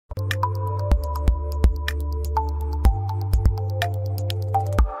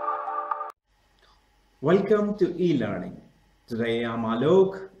Welcome to e-learning. Today I'm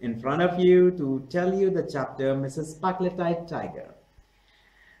Alok in front of you to tell you the chapter Mrs. Packletide Tiger.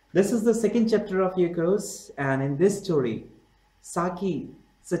 This is the second chapter of your course, and in this story, Saki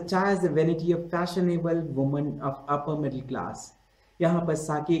satires the vanity of fashionable woman of upper middle class. यहाँ पर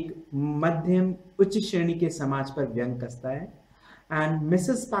साकी एक मध्यम उच्च श्रेणी के समाज पर व्यंग कसता है. And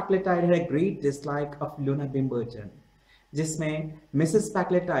Mrs. Packletide had a great dislike of Loona Bimberton, जिसमें मिसेस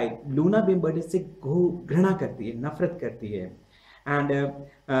पैकलेटाइड लूना बिम्बर्टन से घृणा करती है, नफरत करती है. And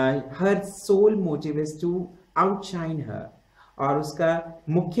her soul motive is to outshine हर, और उसका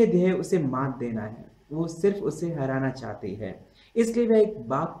मुख्य ध्येय उसे मात देना है. वो सिर्फ उसे हराना चाहती है, इसलिए वह एक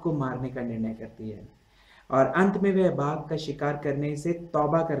बाघ को मारने का निर्णय करती है. और अंत में वह बाघ का शिकार करने से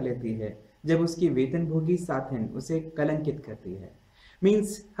तौबा कर लेती है जब उसकी वेतनभोगी साथन उसे कलंकित करती है.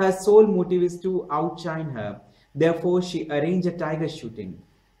 Means her soul motive is to outshine her. Therefore, she arranged a tiger shooting.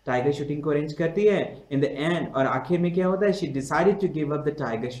 Tiger shooting को अरेंज करती है. In the end, और आखिर में क्या होता है? She decided to give up the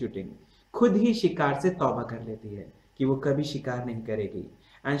tiger shooting. खुद ही शिकार से तौबा कर लेती है कि वो कभी शिकार नहीं करेगी.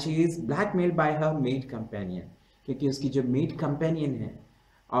 And she is blackmailed by her maid companion, क्योंकि उसकी जो maid companion है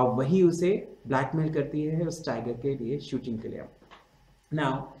और वही उसे blackmail करती है उस टाइगर के लिए शूटिंग के लिए.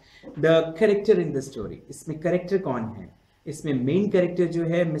 Now, the character in the story. इसमें character कौन है? इसमें मेन कैरेक्टर जो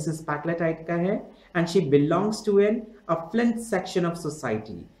है मिसेस पैकलेटाइड का है. And she belongs to N affluent section of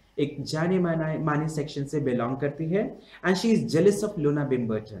society. एक जाने माने सेक्शन से बिलोंग करती है. And she is jealous of Luna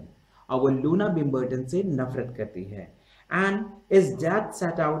बिम्बर्टन, और वो लूना बिम्बर्टन से नफरत करती है. And is that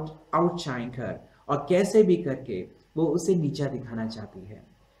set outshine हर, और कैसे भी करके वो उसे नीचा दिखाना चाहती है.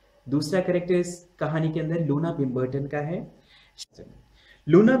 दूसरा कैरेक्टर इस कहानी के अंदर लूना बिम्बर्टन का है.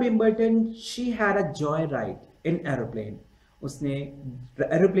 Luna बिम्बर्टन, she had a joy ride in aeroplane. उसने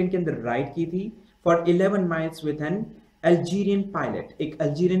एरोप्लेन के अंदर राइड की थी for 11 miles with N Algerian pilot, एक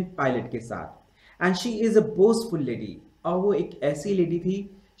अल्जीरियन पायलट के साथ. And she is a boastful lady, और वो एक ऐसी लेडी थी.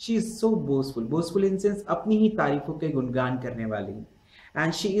 She is so boastful in sense अपनी ही तारीफों के गुणगान करने वाली.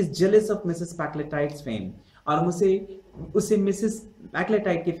 And she is jealous of Mrs पैकलेटाइड्स fame, और उसे मिसेस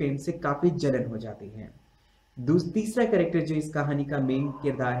पैकलेटाइड के फेम से काफी जलन हो जाती है. तीसरा कैरेक्टर जो इस कहानी का मेन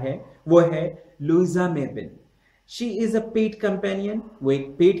किरदार है वो है Luisa मेबिन. She is a paid companion. वो एक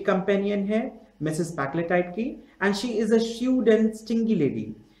पेड कंपेनियन है मिसेस पैकलेटाइड की. And she is a shrewd and stingy lady.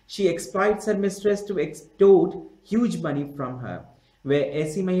 She exploits her mistress to extort huge money from her. वह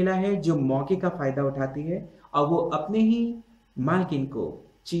ऐसी महिला है जो मौके का फायदा उठाती है और वो अपने ही मालकिन को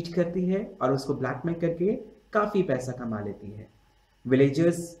चीट करती है और उसको ब्लैकमेल करके काफी पैसा कमा लेती है.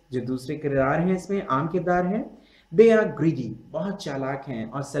 विलेजर्स जो दूसरे किरदार हैं, इसमें आम किरदार हैं, दे आर ग्रीडी, बहुत चालाक हैं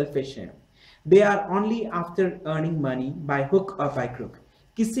और सेल्फिश हैं. They are only after earning money by hook और बाय क्रुक.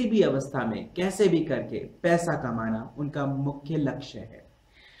 किसी भी अवस्था में कैसे भी करके पैसा कमाना उनका मुख्य लक्ष्य है.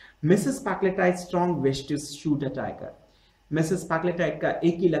 Mrs पैकलेटाइड strong wish to shoot a tiger. Mrs पैकलेटाइड का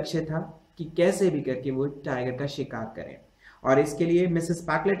एक ही लक्ष्य था कि कैसे भी करके वो टाइगर का शिकार करें, और इसके लिए Mrs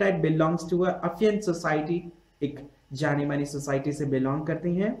पैकलेटाइड belongs to a अफियंट society, एक जानी मानी सोसाइटी से बिलोंग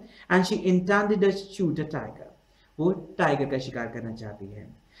करती हैं. And she intended to shoot a tiger. वो टाइगर का शिकार करना चाहती है.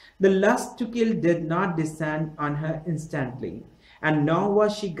 The lust to kill did not descend on her instantly, and nor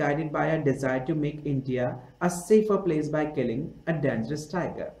was she guided by a desire to make India a safer place by killing a dangerous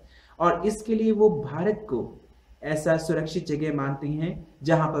tiger. और इसके लिए वो भारत को ऐसा सुरक्षित जगह मानती हैं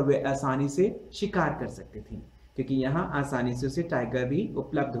जहां पर वे आसानी से शिकार कर सकती थी, क्योंकि यहाँ आसानी से उसे टाइगर भी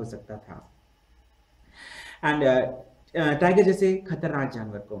उपलब्ध हो सकता था. एंड टाइगर जैसे खतरनाक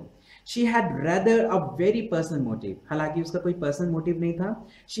जानवर को. She had rather a very personal motive. हालांकि उसका कोई पर्सनल मोटिव नहीं था.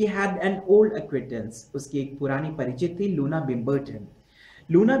 She had an old acquaintance. उसकी एक पुरानी परिचित थी, लूना बिम्बर्टन.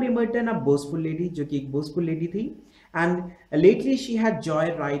 लूना बिम्बर्टन अ बोस्टफुल लेडी, जो कि एक बोस्टफुल लेडी थी. And lately she had Joy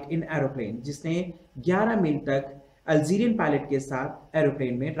ride in aeroplane, जिसने 11 मील तक अल्जीरियन पायलट के साथ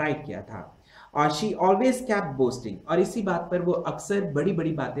एरोप्लेन में राइड किया था. और शी ऑलवेज कैप्ट बोस्टिंग, और इसी बात पर वो अक्सर बड़ी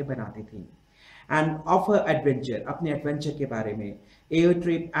बड़ी बातें बनाती थी. एंड ऑफ हर एडवेंचर, अपने एडवेंचर के बारे में, air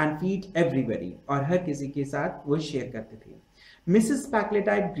trip and feet everybody, और हर किसी के साथ वो शेयर करती थी. मिसेस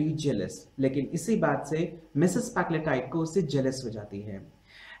पैकलेटाइड ग्री जेलस, लेकिन इसी बात से मिसेस पैकलेटाइड को उससे जेलस हो जाती है.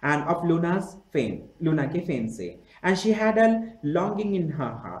 एंड ऑफ लूनाज फेम, लूना के फेम से. And she had a longing in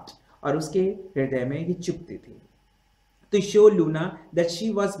her heart, और उसके हृदय में ये चुभती थी. To show Luna that she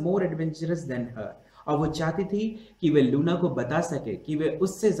was more adventurous then हर, और वो चाहती थी कि वे लूना को बता सके कि वे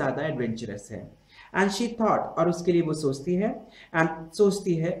उससे ज्यादा एडवेंचरस है. एंड शी थॉट, और उसके लिए वो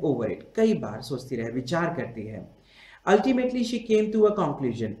सोचती है ओवर इट, कई बार सोचती रहे, विचार करती है. Ultimately she came to a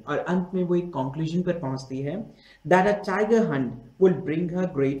conclusion, और अंत में वो एक कंक्लूजन पर पहुंचती है, that a tiger Hunt will bring her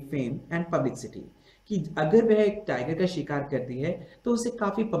great fame and publicity, कि अगर वह एक टाइगर का शिकार करती है तो उसे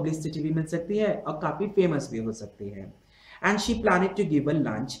काफी पब्लिसिटी भी मिल सकती है और काफी फेमस भी हो सकती है। And she planning to give a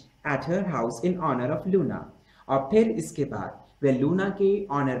lunch at her house in honour of Luna. और फिर इसके बाद वह लूना के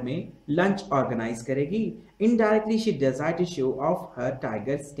ऑनर में लंच ऑर्गेनाइज करेगी। Indirectly she desire to show of her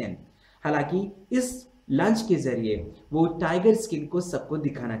tiger skin. हालांकि इस लंच के जरिए वो टाइगर स्किन को सबको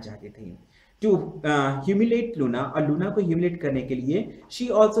दिखाना चाहती थी। टू ह्यूमिलेट लूना, और लूना को ह्यूमिलेट करने के लिए she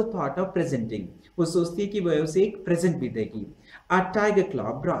also thought of presenting, वो सोचती है कि वह उसे एक प्रेजेंट भी देगी। A tiger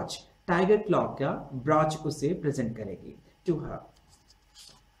claw brooch, tiger claw का ब्रॉच उसे प्रेजेंट करेगी to her.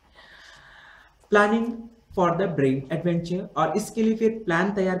 Planning for the brave adventure, और इसके लिए फिर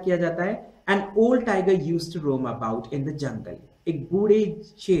प्लान तैयार किया जाता है। An old tiger used to Rome about in the jungle, एक बूढ़े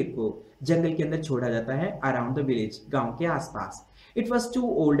शेर को जंगल के अंदर छोड़ा जाता है अराउंड द विलेज, गांव के आसपास। It was to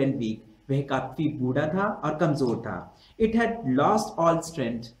old and week, वह काफी बूढ़ा था और कमजोर था। It had lost all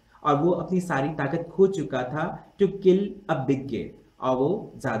strength, और वो अपनी सारी ताकत खो चुका था to kill a big game, और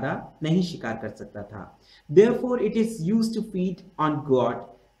वो ज्यादा नहीं शिकार कर सकता था। Therefore it is used to feed on God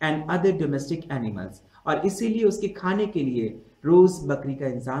and other domestic animals, और इसीलिए उसके खाने के लिए रोज बकरी का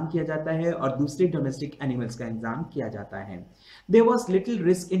इंतजाम किया जाता है और दूसरे डोमेस्टिक एनिमल्स का इंतजाम किया जाता है। There was little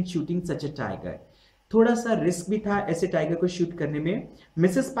risk in shooting such a tiger, थोड़ा सा रिस्क भी था ऐसे टाइगर को शूट करने में।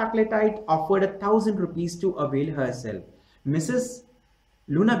 Mrs पैकलेटाइड offered 1,000 rupees to avail herself. Mrs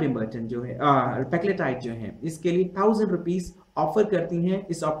Luna बिम्बर्टन जो है, पैकलेटाइड जो है, इसके लिए 1,000 रुपीज ऑफर करती हैं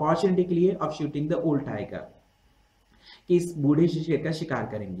इस अपॉर्चुनिटी के लिए of shooting the old tiger, कि इस बूढ़े शेर का शिकार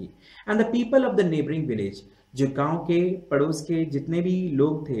करेंगी। And the people of the neighbouring village, जो गांव के पड़ोस के जितने भी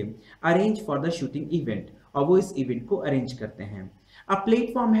लोग थे, arrange for the shooting event, और वो इस इवेंट को अरेंज करते हैं। A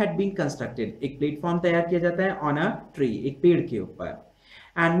platform had been constructed, एक प्लेटफॉर्म तैयार किया जाता है ऑन अ ट्री, एक पेड़ के ऊपर।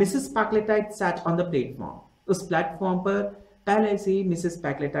 And Mrs पैकलेटाइड sat on the platform, उस प्लेटफॉर्म पर पहले से ही मिसेस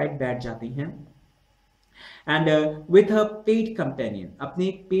पैकलेटाइड बैठ जाती हैं। And with her paid companion, अपने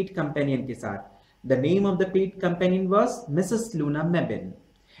एक पेड कंपेनियन के साथ। The name of the paid companion was Mrs Luna मेबिन।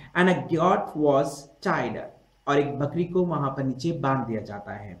 And a got was Tide, और एक बकरी को वहां पर नीचे बांध दिया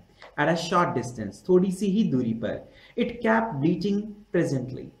जाता है। एट अ शॉर्ट डिस्टेंस, थोड़ी सी ही दूरी पर। इट कैप ब्लीटिंग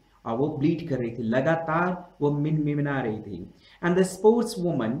प्रेजेंटली, और वो ब्लीड कर रही थी लगातार, वो मिनमिना रही थी। And the sports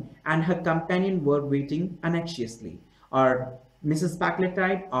woman and her companion were waiting अनएक्शियसली, और मिसेस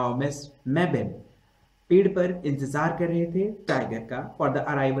पैकलेटाइड और मिस मेबिन पेड़ पर इंतजार कर रहे थे टाइगर का, for the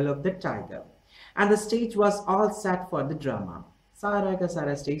arrival of the tiger. And the stage was all set for the drama, सारा का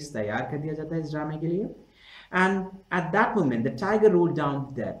सारा स्टेज तैयार कर दिया जाता है इस ड्रामे के लिए। And at that moment the tiger rolled down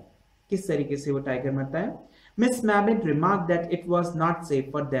dead, किस तरीके से वो टाइगर मरता है। Miss मैबिन remark that it was not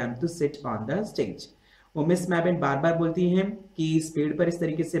safe for them to sit on the stage, वो मिस मैबिन बार बार बोलती हैं कि इस पेड़ पर इस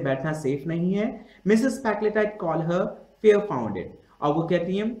तरीके से बैठना सेफ नहीं है। Mrs पैकलेटाइड call her fair founded, और वो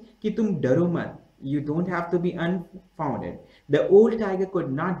कहती हैं कि तुम डरो मत, you don't have to be unfounded. The old tiger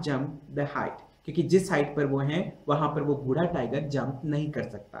could not jump the height, क्योंकि जिस हाइट पर वो हैं वहां पर वो बूढ़ा टाइगर जंप नहीं कर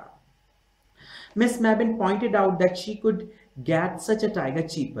सकता। Miss मैबिन pointed out that she could get such a tiger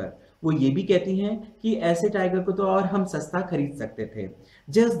cheaper, वो ये भी कहती हैं कि ऐसे टाइगर को तो और हम सस्ता खरीद सकते थे।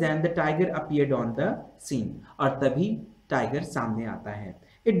 Just then the tiger appeared on the scene, और तभी टाइगर सामने आता है।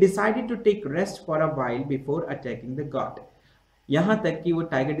 It decided to take rest for a while before attacking the God, यहां तक कि वो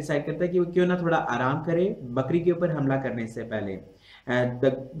टाइगर डिसाइड करता है कि वो क्यों ना थोड़ा आराम करे बकरी के ऊपर हमला करने से पहले।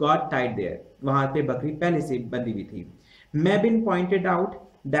 द गॉड टाइड देयर, वहां पे बकरी पहले से बंधी हुई थी। मेबिन pointed out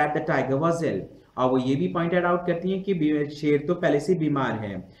that the tiger was ill, और वो ये भी पॉइंटेड आउट करती हैं कि शेर तो पहले से बीमार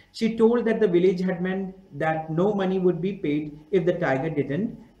है। She told that the village head meant that no money would be paid if the tiger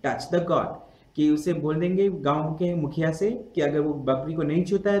didn't touch the God, कि उसे बोल देंगे गांव के मुखिया से कि अगर वो बकरी को नहीं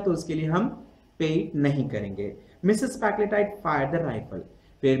छूता है तो उसके लिए हम पे नहीं करेंगे। मिसेस पैकलेटाइड फायर द राइफल,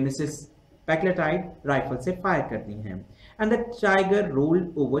 फिर मिसेस पैकलेटाइड राइफल से फायर करती हैं। And the tiger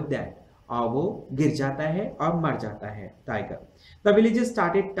rolled over that, और वो गिर जाता है और मर जाता है tiger. The villagers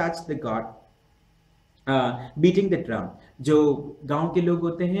started touch the God beating the drum, जो गांव के लोग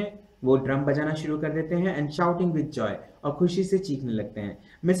होते हैं वो ड्रम बजाना शुरू कर देते हैं। एंड शाउटिंग विद जॉय, और खुशी से चीखने लगते हैं।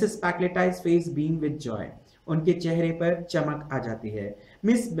 Mrs पैकलेटाइड्स face beam with Joy, उनके चेहरे पर चमक आ जाती है।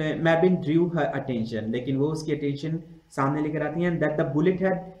 मिस मैबिन ड्रू हर अटेंशन, लेकिन वो उसकी अटेंशन सामने लेकर आती हैं that the bullet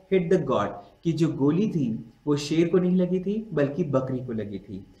had hit the God, कि जो गोली थी वो शेर को नहीं लगी थी बल्कि बकरी को लगी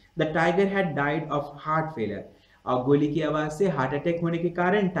थी। The tiger had died of heart failure, और गोली की आवाज से हार्ट अटैक होने के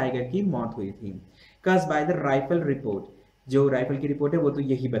कारण टाइगर की मौत हुई थी। कज बाय द राइफल रिपोर्ट, जो राइफल की रिपोर्ट है वो तो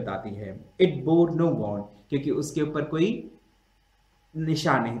यही बताती है। इट बोर नो वॉन्ड, क्योंकि उसके ऊपर कोई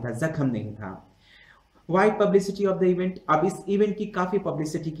निशान नहीं था, जख्म नहीं था। Wide publicity of the event, अब इस इवेंट की काफी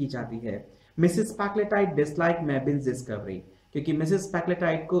पब्लिसिटी की जाती है। मिसेस पैकलेटाइड डिसलाइक मैबिन्स डिस्कवरी, क्योंकि मिसेस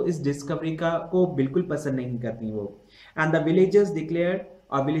पैक्लेटाइड को इस डिस्कवरी को बिल्कुल पसंद नहीं करती वो। एंड द विलेजर्स डिक्लेयर,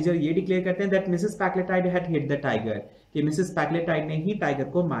 और विलेजर ये डिक्लेयर करते हैं that Mrs पैक्लेटाइड had hit the tiger, कि मिसेस पैक्लेटाइड ने ही टाइगर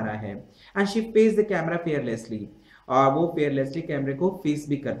को मारा है। And she face the camera fearlessly, और वो फेयरलेसली कैमरे को फेस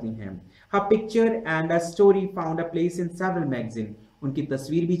भी करती हैं। हर picture and a story found a place in several magazine, उनकी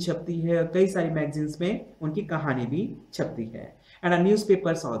तस्वीर भी छपती है और कई सारी मैगजीन्स में उनकी कहानी भी छपती है। And a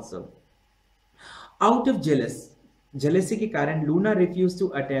newspapers also. Out of jealousy के कारण Luna refuse to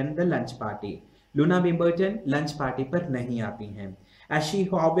attend the lunch party. Luna बिम्बर्टन lunch party पर नहीं आती हैं। As she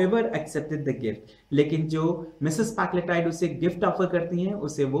however accepted the gift, लेकिन जो मिसेस पैक्लेटाइड उसे गिफ्ट ऑफर करती हैं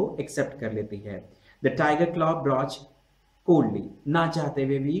उसे वो एक्सेप्ट कर लेती है। The tiger claw brooch coldly, ना चाहते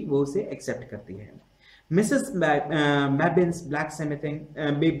हुए भी वो उसे एक्सेप्ट करती है। मिसेस मैबिन्स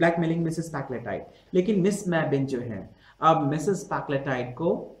ब्लैकमेलिंग मिसेस पैक्लेटाइड, लेकिन मिस मैबिन जो है अब मिसेस पैक्लेटाइड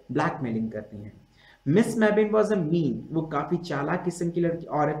को ब्लैकमेलिंग करती हैं। मिस मैबिन वॉज अ मीन, वो काफी चालाक किस्म की लड़की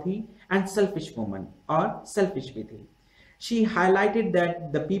औरत थी, एंड सेल्फिश वुमन, और सेल्फिश भी थी। She highlighted that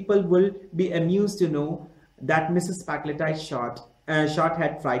the people will be amused to know that Mrs. Packletide shot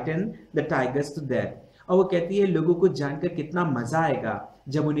had frightened the tigers to death. और वो कहती है लोगों को जानकर कितना मजा आएगा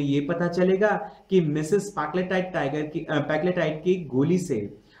जब उन्हें ये पता चलेगा कि मिसेस पैक्लेटाइड की गोली से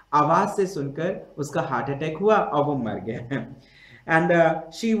आवाज से सुनकर उसका हार्ट अटैक हुआ और वो मर गया। And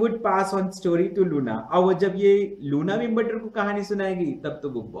she would pass on story to Luna, और वो जब ये लूना बिम्बर्टन को कहानी सुनाएगी तब तो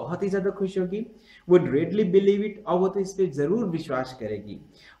वो बहुत ही ज्यादा खुश होगी, वुड रेडली बिलीव इट, और वो तो इस पे जरूर विश्वास करेगी।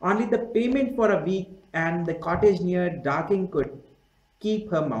 Only the payment for a week and the cottage near डार्किंग could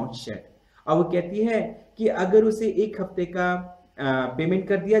keep her mouth shut, और वो कहती है कि अगर उसे एक हफ्ते का पेमेंट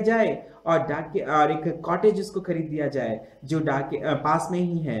कर दिया जाए और एक कॉटेज उसको खरीद दिया जाए जो पास में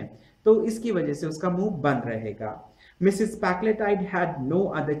ही है, तो इसकी वजह से उसका मुंह बंद रहेगा। Mrs पैक्लेटाइड had no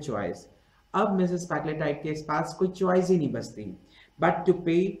other choice, अब मिसेस पैक्लेटाइड के पास कोई चॉइस ही नहीं बचती बट टू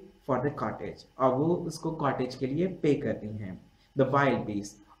पे फॉर द कॉटेज, और वो उसको कॉटेज के लिए पे करती हैं। द वाइल्ड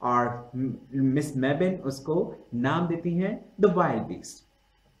बीस्ट, और मिस मैबिन उसको नाम देती हैं the wild beast.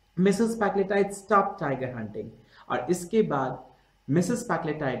 Mrs पैक्लेटाइड stop tiger hunting, और इसके बाद मिसेस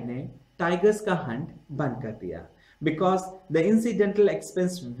पैक्लेटाइड ने टाइगर्स का हंट बंद कर दिया, because the incidental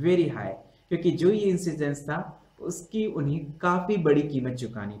expense very high, क्योंकि जो ये इंसिडेंस था उसकी उन्हें काफी बड़ी कीमत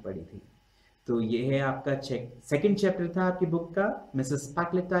चुकानी पड़ी थी। तो ये है आपका सेकंड चैप्टर था आपकी बुक का, Mrs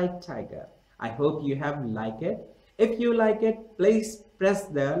पैक्लेटाइड tiger. I hope you have like it. If you like it, please press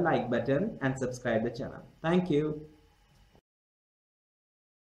the like button and subscribe the channel. Thank you.